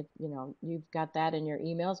website, and if you've got that in your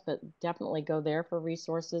emails, but definitely go there for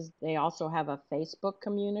resources. They also have a Facebook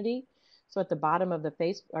community. So at the bottom of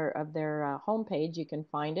of their homepage, you can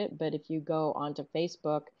find it. But if you go onto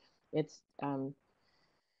Facebook, it's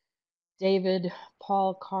David,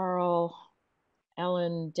 Paul, Carl,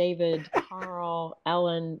 Ellen, David, Carl,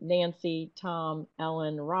 Ellen, Nancy, Tom,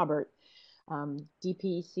 Ellen, Robert,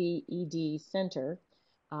 DPCED Center,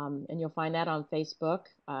 and you'll find that on Facebook.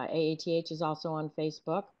 AATH is also on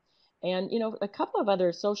Facebook. And, a couple of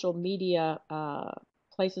other social media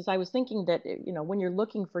places. I was thinking that, when you're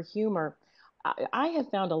looking for humor, I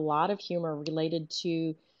have found a lot of humor related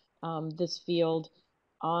to this field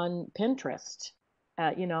on Pinterest.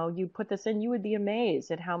 You put this in, you would be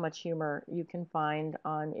amazed at how much humor you can find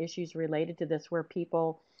on issues related to this where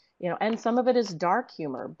people, and some of it is dark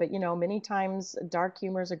humor, but, many times dark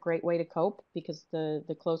humor is a great way to cope because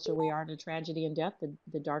the closer we are to tragedy and death,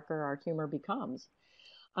 the darker our humor becomes.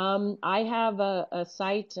 I have a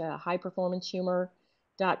site,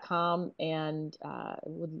 highperformancehumor.com, and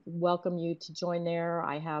would welcome you to join there.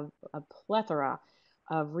 I have a plethora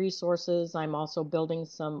of resources. I'm also building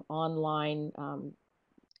some online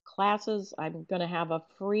classes. I'm going to have a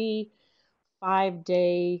free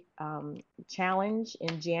 5-day challenge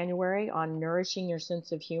in January on nourishing your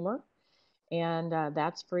sense of humor. And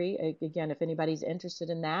that's free. Again, if anybody's interested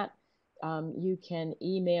in that, you can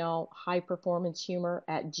email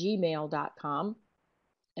highperformancehumor@gmail.com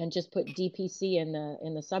and just put DPC in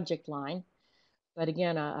the subject line. But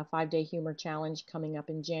again, a 5-day humor challenge coming up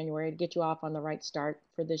in January to get you off on the right start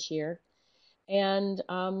for this year. And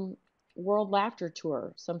World Laughter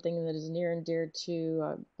Tour, something that is near and dear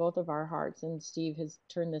to both of our hearts. And Steve has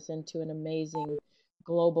turned this into an amazing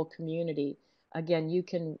global community. Again, you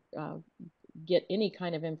can get any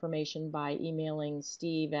kind of information by emailing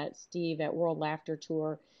Steve at World Laughter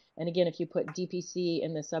Tour. And again, if you put DPC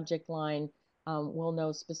in the subject line, we'll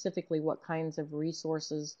know specifically what kinds of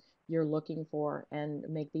resources you're looking for and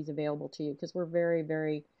make these available to you, because we're very,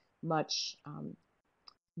 very much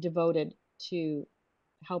devoted to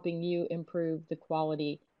helping you improve the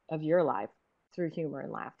quality of your life through humor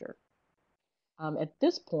and laughter. At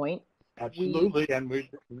this point, absolutely, and we've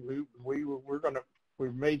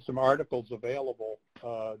made some articles available.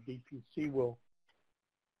 DPC will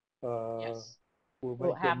yes,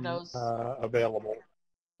 we'll have those available.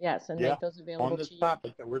 Yes, and make those available on this to you.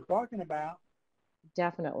 topic that we're talking about.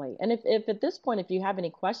 Definitely. And if at this point, if you have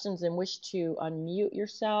any questions and wish to unmute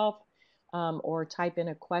yourself or type in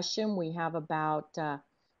a question, we have about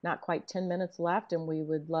not quite 10 minutes left, and we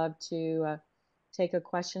would love to take a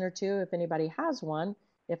question or two if anybody has one.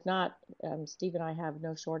 If not, Steve and I have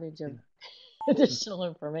no shortage of additional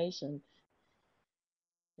information.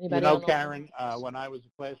 Anybody Karyn, when I was a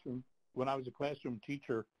classroom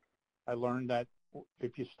teacher, I learned that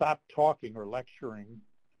if you stop talking or lecturing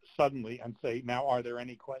suddenly and say, now, are there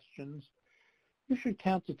any questions? You should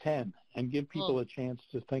count to 10 and give people a chance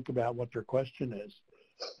to think about what their question is.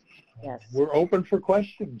 Yes. We're open for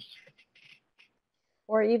questions.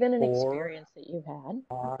 Or even an experience that you've had.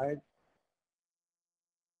 5,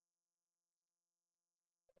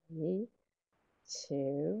 3,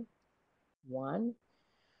 2, 1.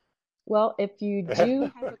 Well, if you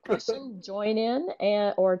do have a question, join in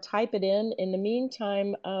or type it in. In the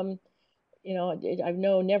meantime, I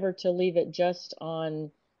know never to leave it just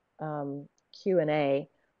on Q&A.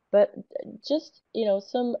 But just,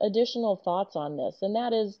 some additional thoughts on this, and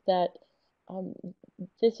that is that um,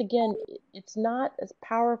 this, again, it's not as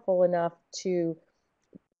powerful enough to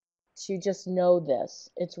just know this.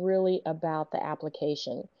 It's really about the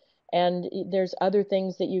application. And there's other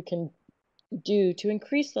things that you can do to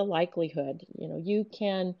increase the likelihood. You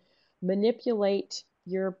can manipulate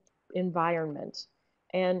your environment.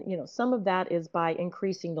 And, some of that is by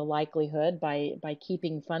increasing the likelihood by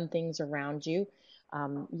keeping fun things around you.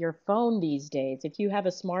 Your phone these days, if you have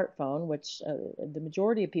a smartphone, which the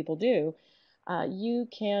majority of people do, you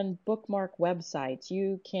can bookmark websites.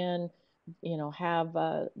 You can,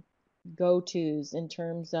 have go-tos in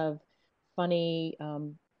terms of funny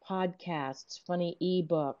podcasts, funny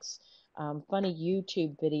ebooks, funny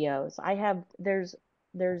YouTube videos.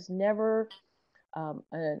 There's never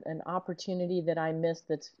an opportunity that I miss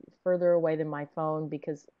that's further away than my phone,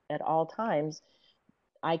 because at all times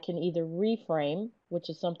I can either reframe, which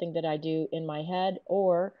is something that I do in my head,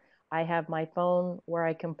 or I have my phone where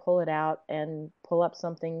I can pull it out and pull up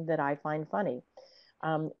something that I find funny.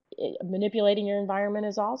 Manipulating your environment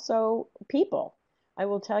is also people. I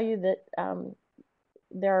will tell you that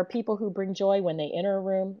there are people who bring joy when they enter a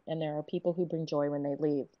room, and there are people who bring joy when they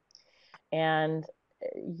leave. And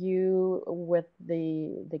you, with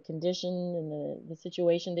the condition and the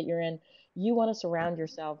situation that you're in, you want to surround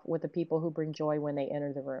yourself with the people who bring joy when they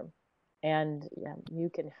enter the room. And you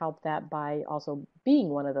can help that by also being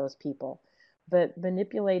one of those people. But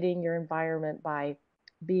manipulating your environment by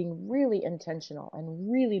being really intentional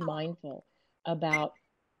and really mindful about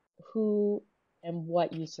who and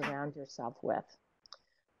what you surround yourself with.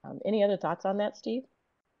 Any other thoughts on that, Steve?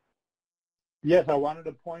 Yes, I wanted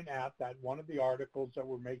to point out that one of the articles that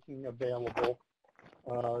we're making available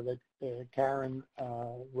that Karyn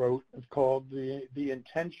wrote is called the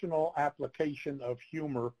Intentional Application of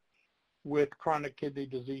Humor with Chronic Kidney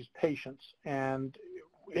Disease Patients. And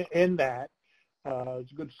in that,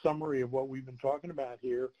 it's a good summary of what we've been talking about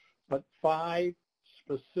here, but 5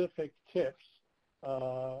 specific tips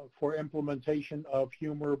for implementation of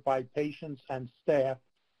humor by patients and staff,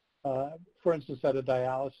 for instance, at a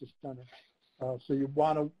dialysis center. So you'll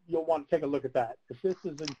want to take a look at that. If this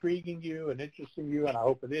is intriguing you and interesting you, and I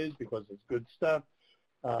hope it is because it's good stuff,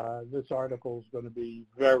 this article is going to be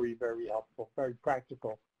very, very helpful, very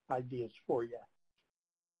practical ideas for you.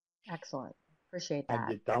 Excellent. Appreciate that.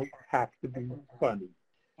 And you don't have to be funny.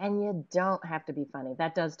 And you don't have to be funny.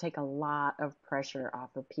 That does take a lot of pressure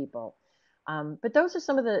off of people. But those are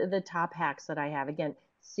some of the top hacks that I have. Again,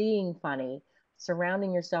 seeing funny,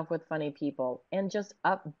 surrounding yourself with funny people, and just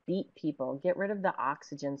upbeat people. Get rid of the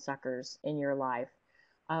oxygen suckers in your life.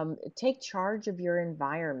 Take charge of your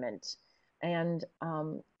environment, and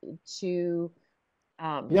to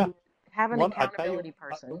have an accountability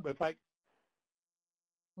person.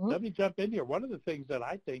 Let me jump in here. One of the things that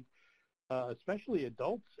I think, especially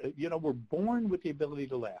adults, we're born with the ability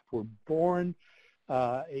to laugh. We're born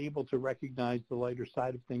able to recognize the lighter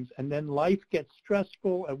side of things, and then life gets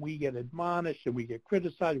stressful, and we get admonished, and we get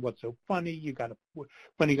criticized. What's so funny?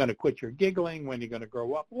 When are you going to quit your giggling? When are you going to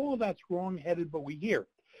grow up? All that's wrong-headed, but we hear it,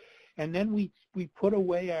 and then we put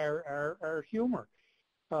away our humor.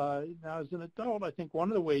 Now, as an adult, I think one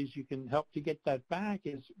of the ways you can help to get that back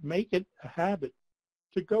is make it a habit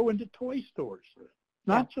to go into toy stores,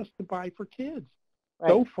 not just to buy for kids. Right.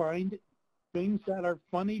 Go find things that are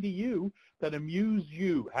funny to you, that amuse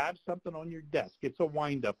you. Have something on your desk. It's a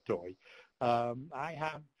wind-up toy. I've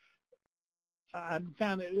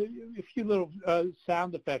found a few little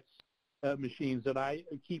sound effects machines that I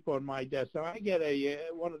keep on my desk. So I get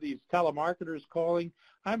one of these telemarketers calling.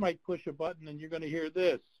 I might push a button, and you're going to hear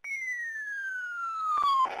this.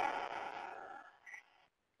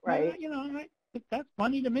 Right. That's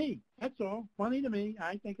funny to me. That's all. Funny to me.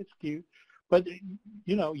 I think it's cute. But,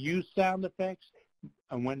 use sound effects.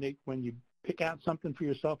 And when you pick out something for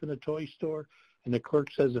yourself in a toy store, and the clerk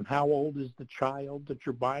says, and how old is the child that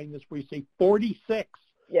you're buying this for? You say, 46.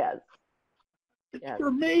 Yes. It's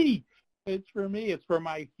for me. It's for me. It's for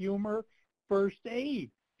my humor first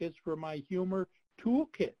aid. It's for my humor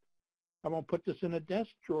toolkit. I'm going to put this in a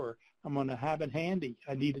desk drawer. I'm going to have it handy.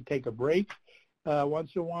 I need to take a break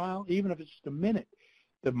once in a while, even if it's just a minute.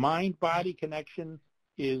 The mind-body connection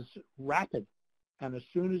is rapid. And as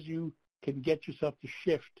soon as you can get yourself to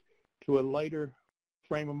shift to a lighter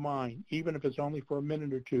frame of mind, even if it's only for a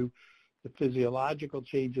minute or two, the physiological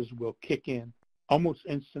changes will kick in almost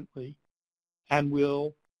instantly and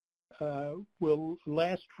will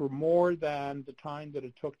last for more than the time that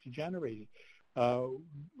it took to generate it.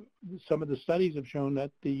 Some of the studies have shown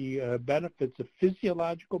that the benefits, the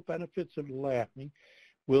physiological benefits of laughing,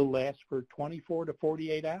 will last for 24 to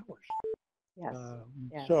 48 hours. Yes.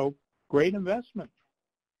 Yes. So great investment.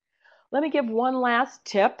 Let me give one last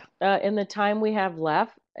tip in the time we have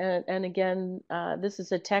left. And again, this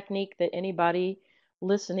is a technique that anybody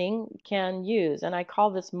listening can use. And I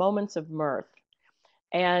call this moments of mirth.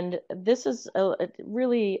 And this is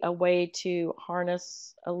really a way to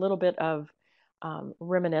harness a little bit of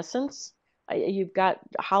reminiscence. You've got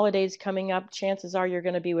holidays coming up. Chances are you're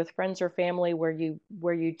going to be with friends or family where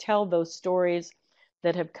you tell those stories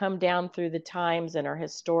that have come down through the times and are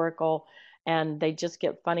historical, and they just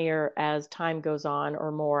get funnier as time goes on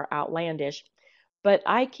or more outlandish. But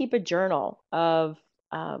I keep a journal of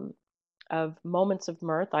moments of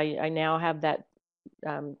mirth. I now have that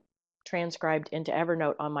transcribed into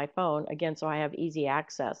Evernote on my phone, again, so I have easy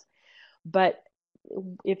access. But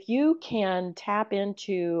if you can tap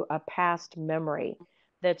into a past memory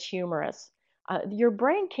that's humorous, your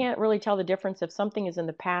brain can't really tell the difference if something is in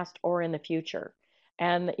the past or in the future.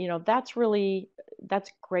 And,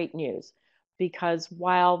 that's great news, because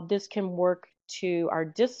while this can work to our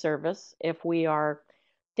disservice if we are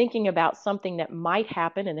thinking about something that might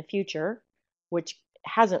happen in the future, which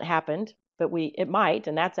hasn't happened, but it might,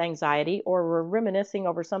 and that's anxiety, or we're reminiscing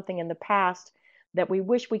over something in the past that we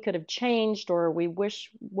wish we could have changed or we wish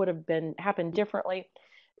would have happened differently.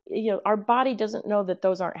 Our body doesn't know that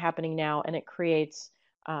those aren't happening now, and it creates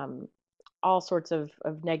all sorts of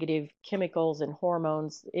negative chemicals and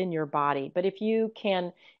hormones in your body. But if you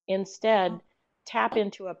can instead tap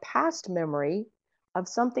into a past memory of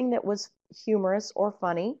something that was humorous or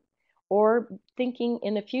funny, or thinking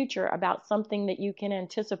in the future about something that you can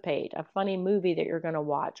anticipate, a funny movie that you're going to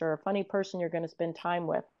watch or a funny person you're going to spend time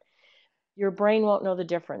with, your brain won't know the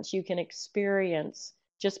difference. You can experience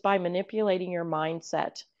just by manipulating your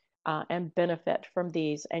mindset and benefit from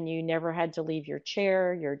these. And you never had to leave your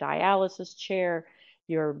chair, your dialysis chair,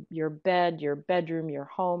 your bed, your bedroom, your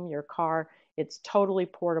home, your car. It's totally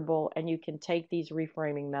portable, and you can take these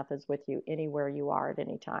reframing methods with you anywhere you are at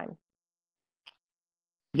any time.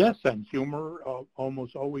 Yes, and humor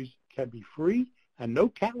almost always can be free and no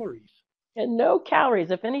calories. And no calories.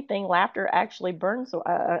 If anything, laughter actually burns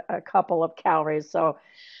a couple of calories. So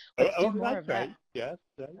let's do more of that. Right. Yes.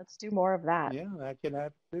 Let's do more of that. Yeah, that can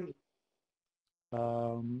happen too.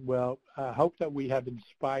 Well, I hope that we have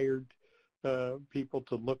inspired people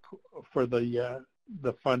to look for the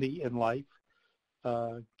funny in life.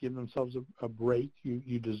 Give themselves a break.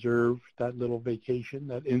 You deserve that little vacation,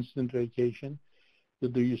 that instant vacation.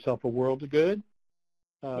 You'll do yourself a world of good.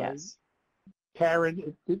 Yes.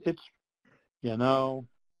 Karyn, it's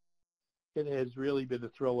it has really been a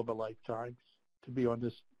thrill of a lifetime to be on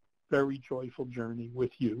this very joyful journey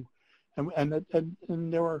with you. And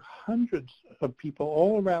there are hundreds of people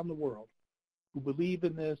all around the world who believe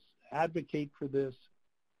in this, advocate for this,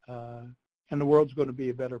 and the world's going to be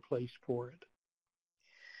a better place for it.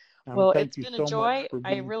 Well, it's been a joy.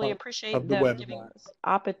 I really appreciate them giving us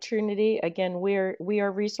opportunity. Again, we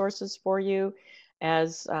are resources for you,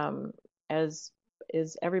 as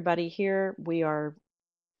is everybody here. We are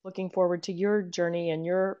looking forward to your journey and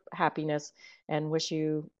your happiness, and wish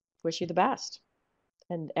you the best.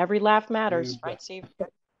 And every laugh matters, right, Steve?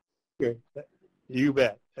 You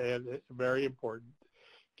bet. Very important.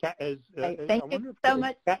 Thank you so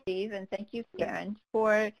much, Steve, and thank you, Karyn,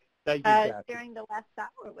 for sharing the last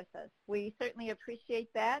hour with us. We certainly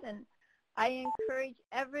appreciate that, and I encourage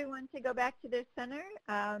everyone to go back to their center,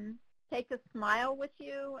 take a smile with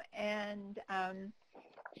you, and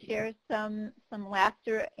share some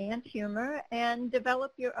laughter and humor, and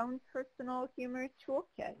develop your own personal humor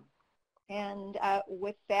toolkit. And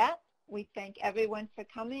with that, we thank everyone for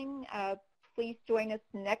coming. Please join us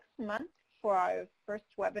next month for our first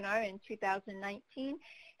webinar in 2019.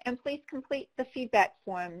 And please complete the feedback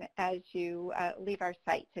form as you leave our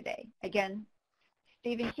site today. Again,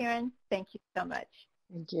 Steve and Karyn, thank you so much.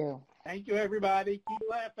 Thank you. Thank you, everybody. Keep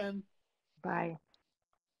laughing. Bye.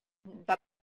 Bye.